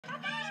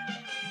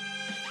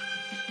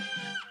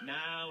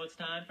know it's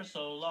time for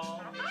so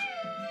long,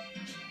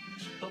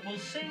 but we'll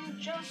sing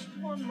just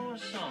one more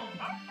song.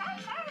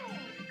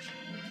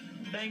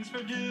 Thanks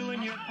for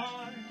doing your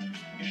part.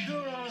 You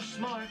sure are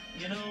smart,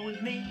 you know,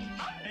 with me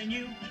and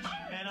you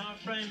and our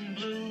friend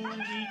Blue,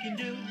 we can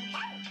do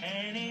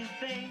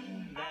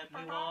anything that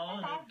we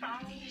wanna do.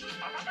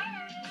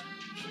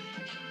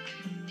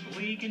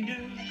 We can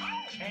do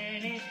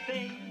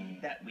anything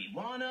that we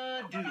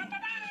wanna do.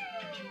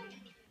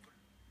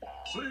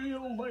 See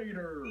you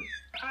later.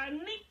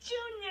 Nick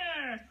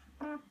Jr.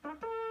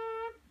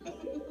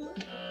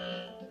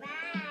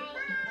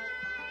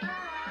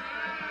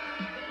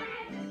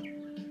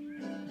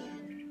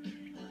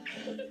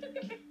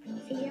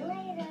 See you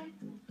later.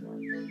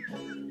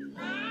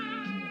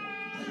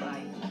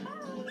 Bye.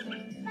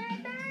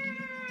 Bye-bye.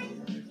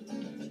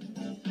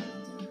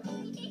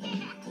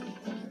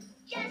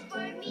 Just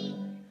for me.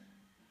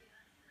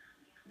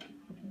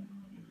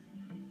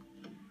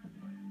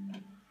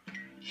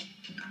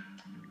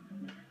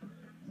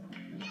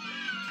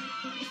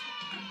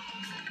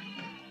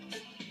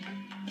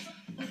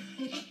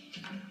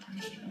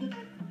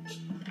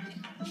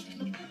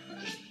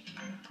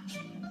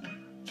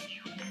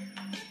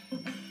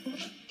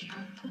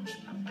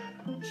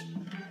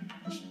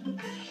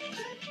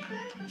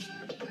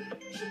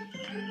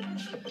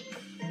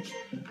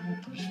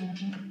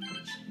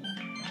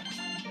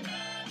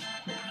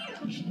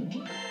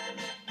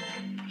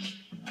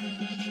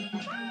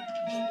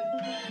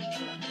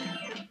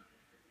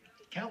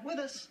 Count with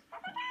us.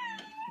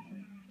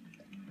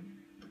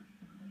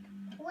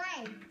 1,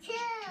 2,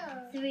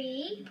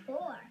 3,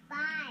 4,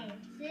 5,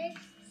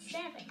 6,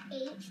 7,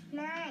 8,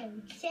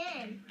 9,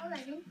 10,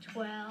 11,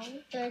 12,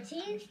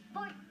 13,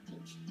 14,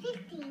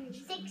 15,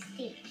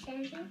 16,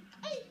 17,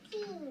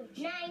 18,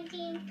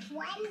 19,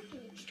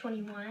 20,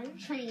 21,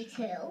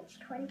 22,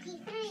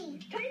 23,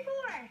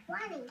 24,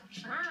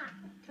 25,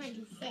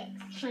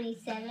 26,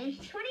 27,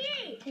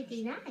 28,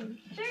 29,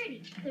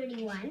 30,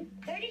 31,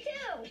 32,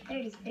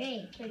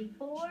 33,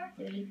 34,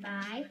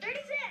 35,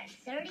 36,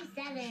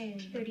 37,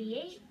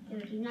 38,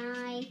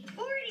 39,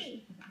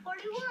 40,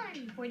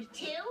 41,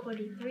 42,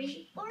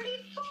 43,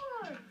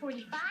 44,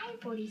 45,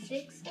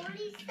 46,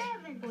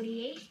 47,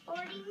 48,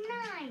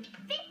 49,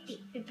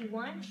 50,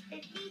 51,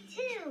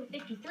 52,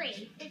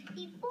 53,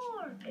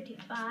 54,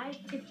 55,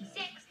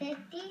 56,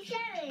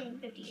 57,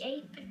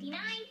 58,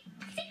 59,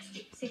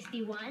 60,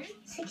 61,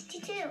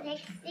 62,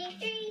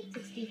 63,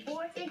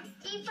 64,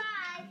 65,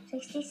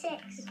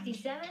 66,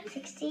 67,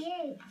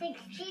 68,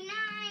 69,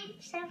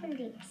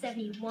 70,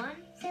 71,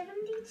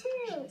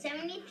 72,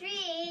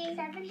 73,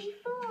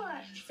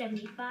 74,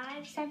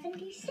 75,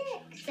 76,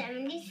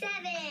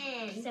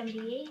 77,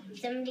 78,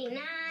 79,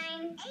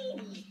 80,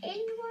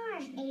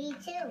 81,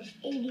 82,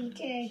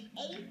 83,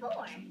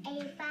 84,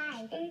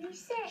 85,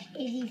 86,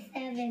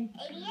 87,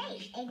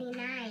 88,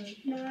 89,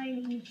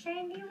 90,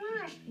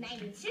 91,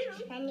 92,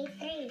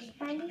 93,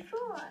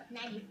 94,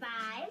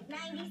 95,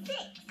 96,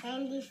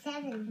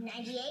 97,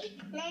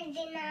 98,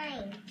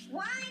 99,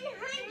 100!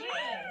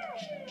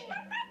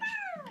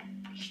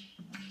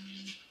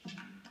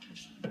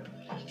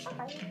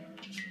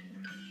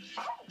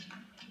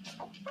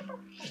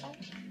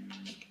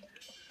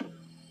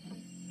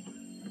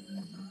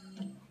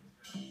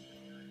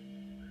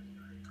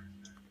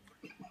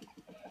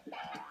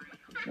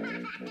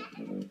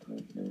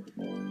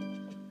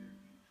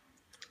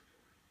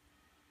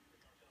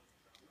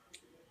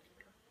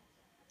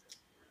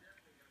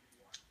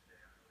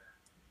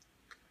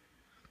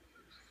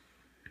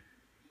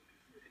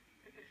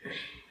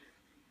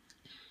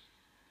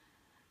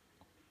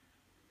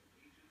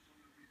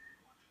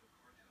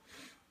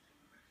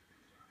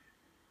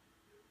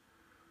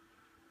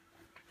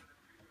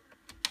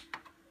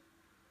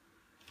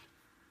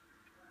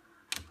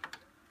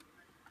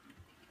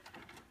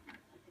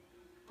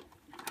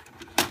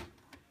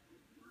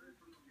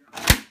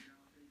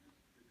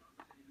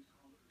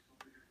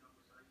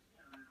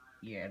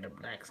 Yeah, the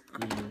black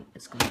screen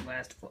is gonna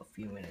last for a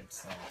few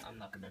minutes, so I'm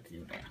not gonna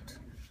do that.